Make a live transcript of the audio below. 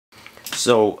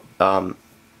So,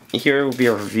 here will be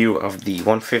a review of the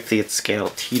 1/50th scale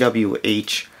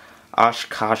TWH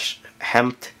Oshkosh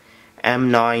HEMTT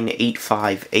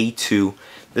M985 A2.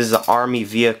 This is an Army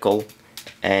vehicle,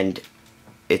 and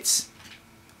it's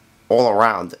all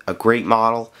around a great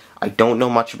model. I don't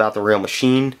know much about the real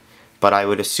machine, but I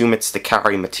would assume it's to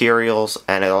carry materials,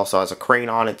 and it also has a crane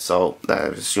on it, so I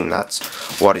would assume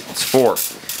that's what it's for.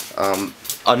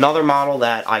 Another model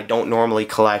that I don't normally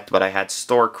collect, but I had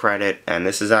store credit, and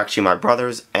this is actually my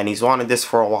brother's, and he's wanted this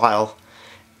for a while,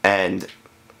 and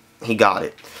he got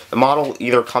it. The model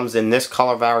either comes in this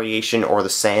color variation or the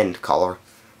sand color,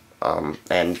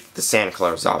 and the sand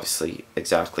color is obviously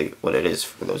exactly what it is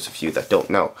for those of you that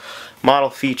don't know. Model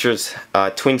features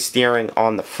twin steering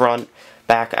on the front,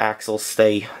 back axles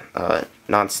stay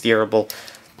non-steerable,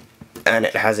 and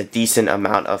it has a decent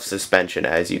amount of suspension,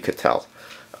 as you could tell.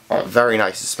 Very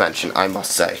nice suspension, I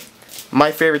must say.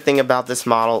 My favorite thing about this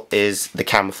model is the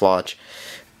camouflage.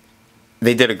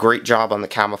 They did a great job on the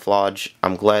camouflage.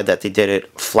 I'm glad that they did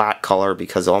it flat color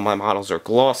because all my models are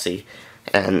glossy,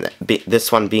 and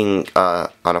this one being on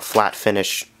a flat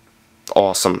finish,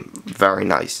 awesome, very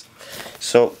nice.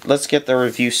 So let's get the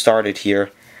review started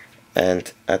here,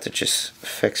 and I have to just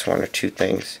fix one or two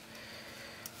things.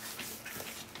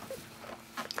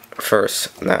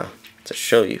 First, now, to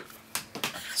show you.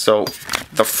 So,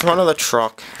 the front of the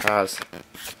truck has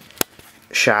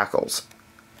shackles,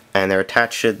 and they're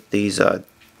attached to these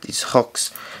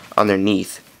hooks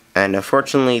underneath. And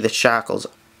unfortunately, the shackles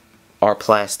are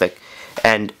plastic,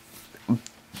 and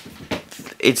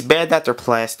it's bad that they're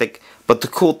plastic. But the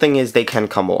cool thing is they can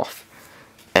come off,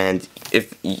 and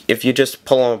if you just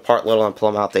pull them apart a little and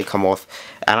pull them out, they come off.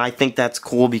 And I think that's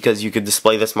cool because you could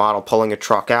display this model pulling a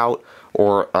truck out,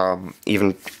 or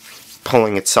even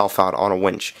pulling itself out on a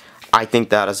winch. I think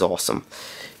that is awesome.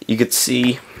 You could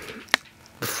see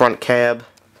the front cab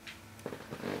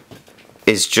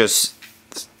is just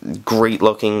great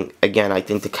looking. Again, I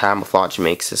think the camouflage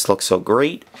makes this look so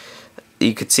great.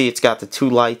 You could see it's got the two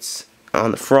lights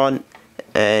on the front,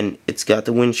 and it's got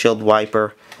the windshield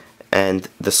wiper and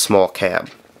the small cab.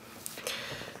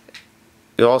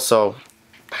 It also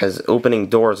has opening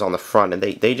doors on the front, and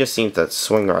they just seem to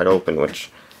swing right open,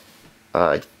 which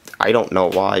I don't know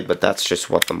why, but that's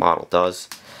just what the model does.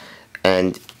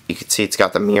 And you can see it's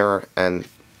got the mirror, and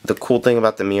the cool thing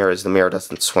about the mirror is the mirror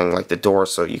doesn't swing like the door,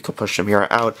 so you could push the mirror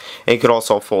out, and you could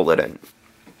also fold it in.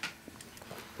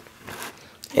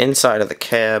 Inside of the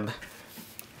cab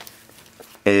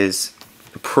is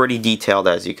pretty detailed,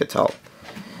 as you could tell.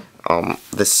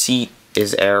 The seat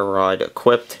is air ride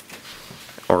equipped,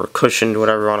 or cushioned,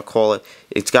 whatever you want to call it.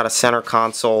 It's got a center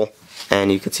console,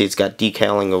 and you can see it's got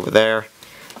decaling over there,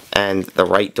 and the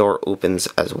right door opens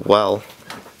as well,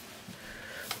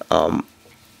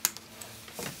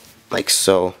 like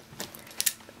so.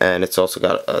 And it's also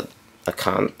got a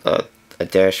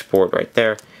dashboard right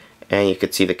there, and you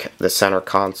can see the center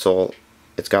console.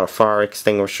 It's got a fire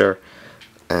extinguisher,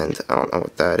 and I don't know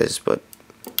what that is, but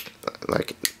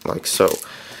like so.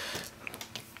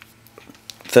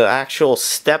 The actual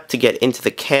step to get into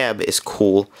the cab is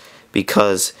cool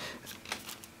because,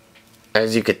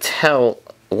 as you could tell,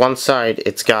 one side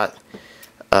it's got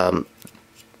the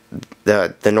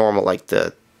normal, like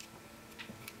the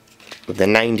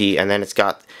 90, and then it's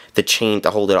got the chain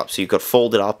to hold it up, so you could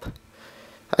fold it up,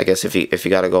 I guess, if you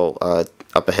gotta go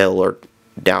up a hill or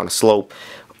down a slope,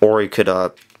 or you could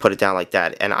put it down like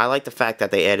that. And I like the fact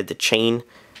that they added the chain.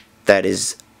 That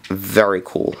is very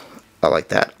cool. I like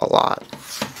that a lot.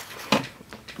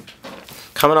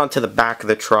 Coming on to the back of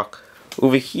the truck,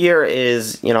 over here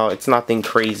is, it's nothing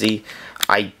crazy.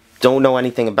 I don't know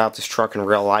anything about this truck in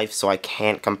real life, so I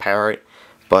can't compare it,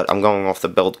 but I'm going off the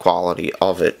build quality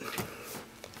of it.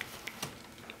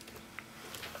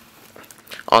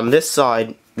 On this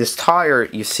side, this tire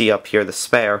you see up here, the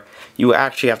spare, you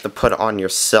actually have to put on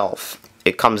yourself.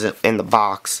 It comes in the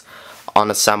box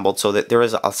unassembled, so that there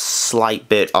is a slight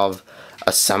bit of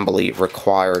assembly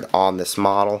required on this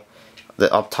model.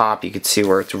 Up top, you can see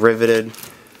where it's riveted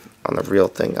on the real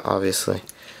thing, obviously.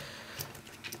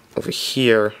 Over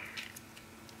here,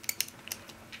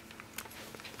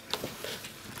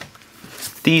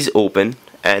 these open,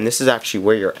 and this is actually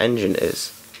where your engine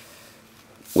is,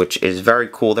 which is very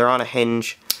cool. They're on a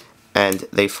hinge, and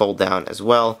they fold down as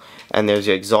well, and there's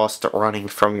your exhaust running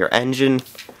from your engine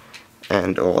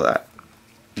and all that.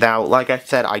 Now, like I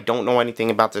said, I don't know anything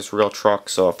about this real truck,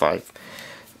 so if I've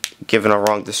given a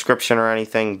wrong description or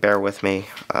anything, bear with me.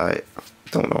 I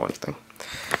don't know anything.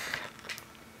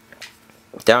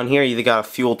 Down here, you got a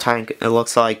fuel tank, it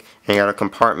looks like, and you got a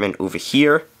compartment over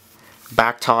here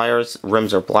back tires.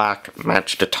 Rims are black,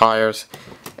 match the tires.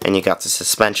 And you got the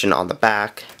suspension on the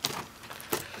back.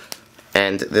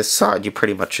 And this side, you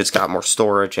pretty much just got more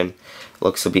storage, and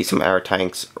looks to be some air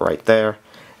tanks right there.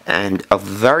 And a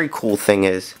very cool thing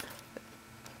is,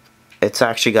 it's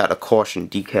actually got a caution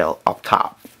decal up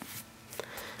top.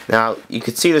 Now, you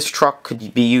could see this truck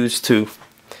could be used to,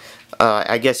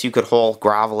 I guess you could haul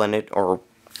gravel in it, or,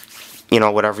 you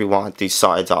know, whatever you want. These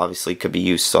sides obviously could be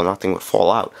used so nothing would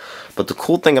fall out. But the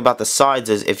cool thing about the sides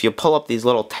is, if you pull up these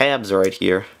little tabs right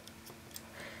here,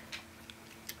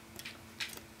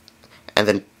 and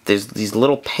then there's these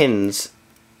little pins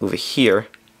over here,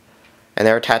 and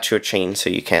they're attached to a chain so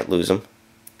you can't lose them.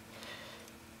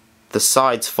 The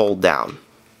sides fold down,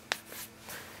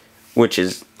 which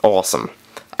is awesome.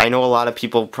 I know a lot of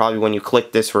people probably, when you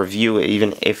click this review,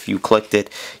 even if you clicked it,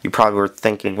 you probably were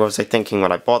thinking, what was I thinking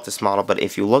when I bought this model? But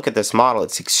if you look at this model,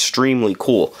 it's extremely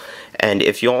cool. And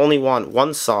if you only want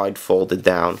one side folded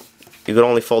down, you could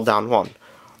only fold down one.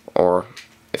 Or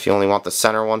if you only want the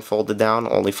center one folded down,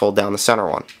 only fold down the center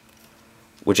one,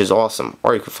 which is awesome.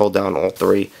 Or you could fold down all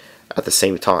three at the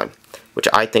same time, which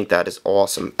I think that is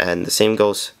awesome. And the same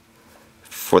goes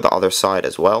for the other side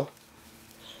as well.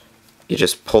 You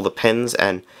just pull the pins,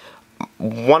 and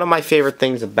one of my favorite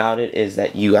things about it is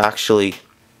that you actually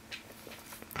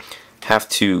have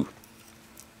to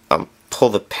pull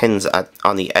the pins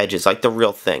on the edges like the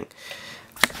real thing.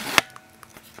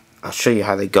 I'll show you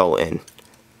how they go in.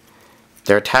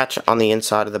 They're attached on the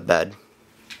inside of the bed,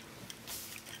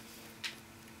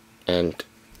 and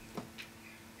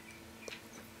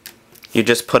you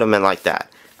just put them in like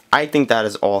that. I think that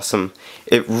is awesome.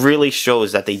 It really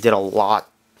shows that they did a lot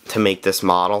to make this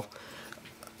model,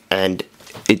 and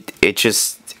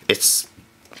it's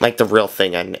like the real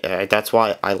thing, and that's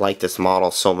why I like this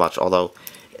model so much, although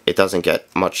it doesn't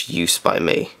get much use by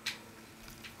me.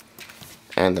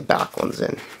 And the back one's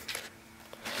in.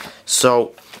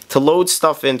 So to load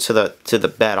stuff into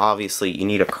the bed, obviously you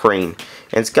need a crane,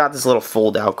 and it's got this little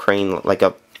fold out crane, like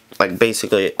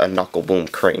basically a knuckle boom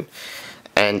crane.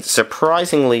 And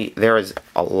surprisingly, there is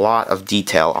a lot of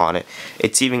detail on it.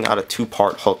 It's even got a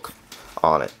two-part hook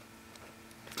on it.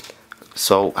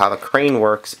 So how the crane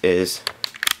works is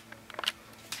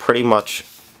pretty much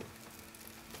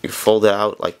you fold it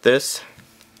out like this,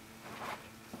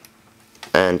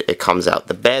 and it comes out.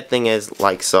 The bad thing is,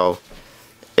 like so,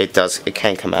 it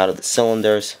can come out of the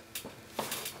cylinders,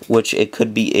 which it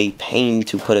could be a pain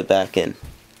to put it back in.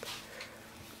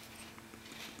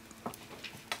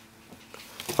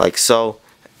 Like so,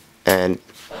 and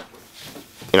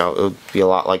you know, it would be a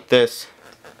lot like this,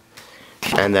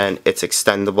 and then it's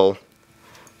extendable.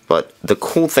 But the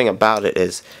cool thing about it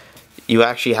is you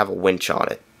actually have a winch on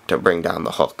it to bring down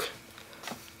the hook,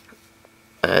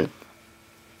 and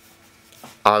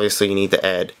obviously you need to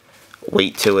add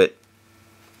weight to it,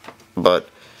 but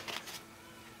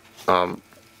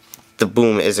the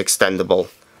boom is extendable,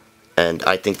 and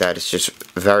I think that is just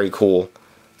very cool.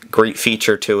 Great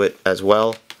feature to it as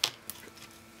well.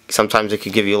 Sometimes it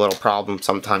could give you a little problem,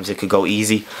 sometimes it could go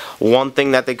easy. One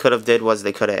thing that they could have did was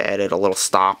they could have added a little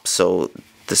stop so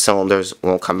the cylinders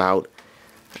won't come out.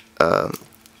 But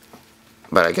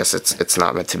I guess it's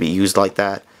not meant to be used like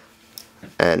that.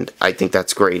 And I think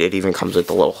that's great. It even comes with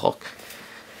a little hook,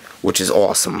 which is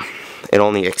awesome. It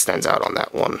only extends out on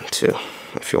that one too,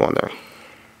 if you wonder.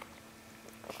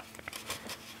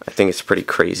 I think it's pretty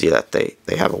crazy that they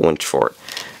have a winch for it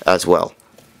as well.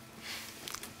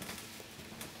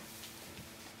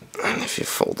 And if you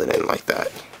fold it in like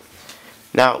that.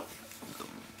 Now,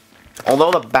 although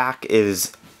the back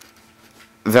is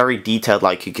very detailed,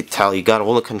 like you could tell, you got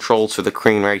all the controls for the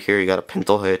crane right here. You got a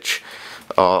pintle hitch,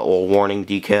 or warning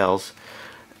decals.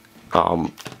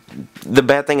 The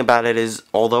bad thing about it is,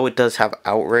 although it does have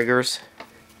outriggers,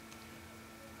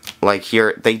 like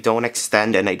here, they don't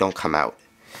extend and they don't come out,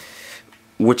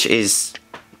 which is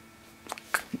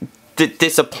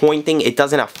disappointing. It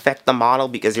doesn't affect the model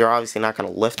because you're obviously not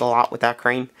going to lift a lot with that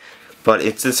crane, but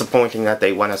it's disappointing that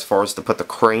they went as far as to put the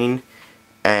crane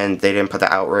and they didn't put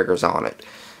the outriggers on it.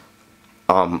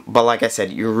 But like I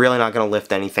said, you're really not going to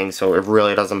lift anything, so it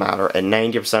really doesn't matter, and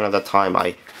 90% of the time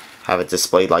I have it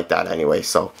displayed like that anyway,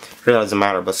 so it really doesn't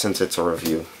matter. But since it's a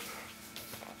review,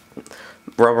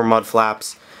 rubber mud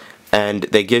flaps, and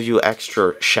they give you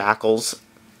extra shackles.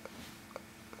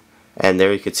 And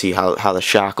there you can see how the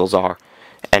shackles are,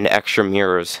 and extra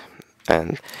mirrors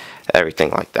and everything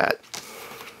like that.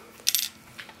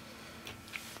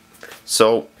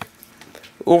 So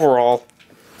overall,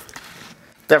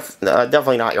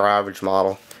 definitely not your average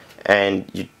model, and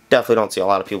you definitely don't see a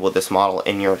lot of people with this model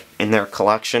in their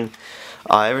collection.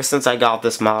 Ever since I got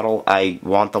this model, I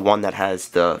want the one that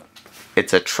has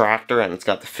it's a tractor and it's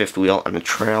got the fifth wheel and a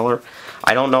trailer.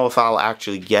 I don't know if I'll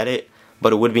actually get it,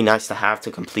 but it would be nice to have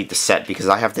to complete the set because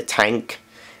I have the tank,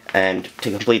 and to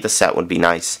complete the set would be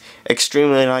nice.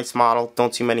 Extremely nice model.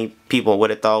 Don't see many people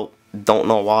with it though. Don't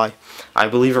know why. I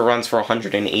believe it runs for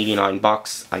 189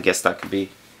 bucks. I guess that could be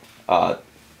a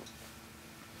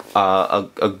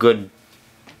good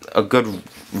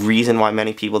reason why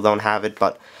many people don't have it,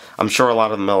 but I'm sure a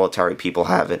lot of the military people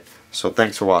have it. So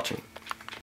thanks for watching.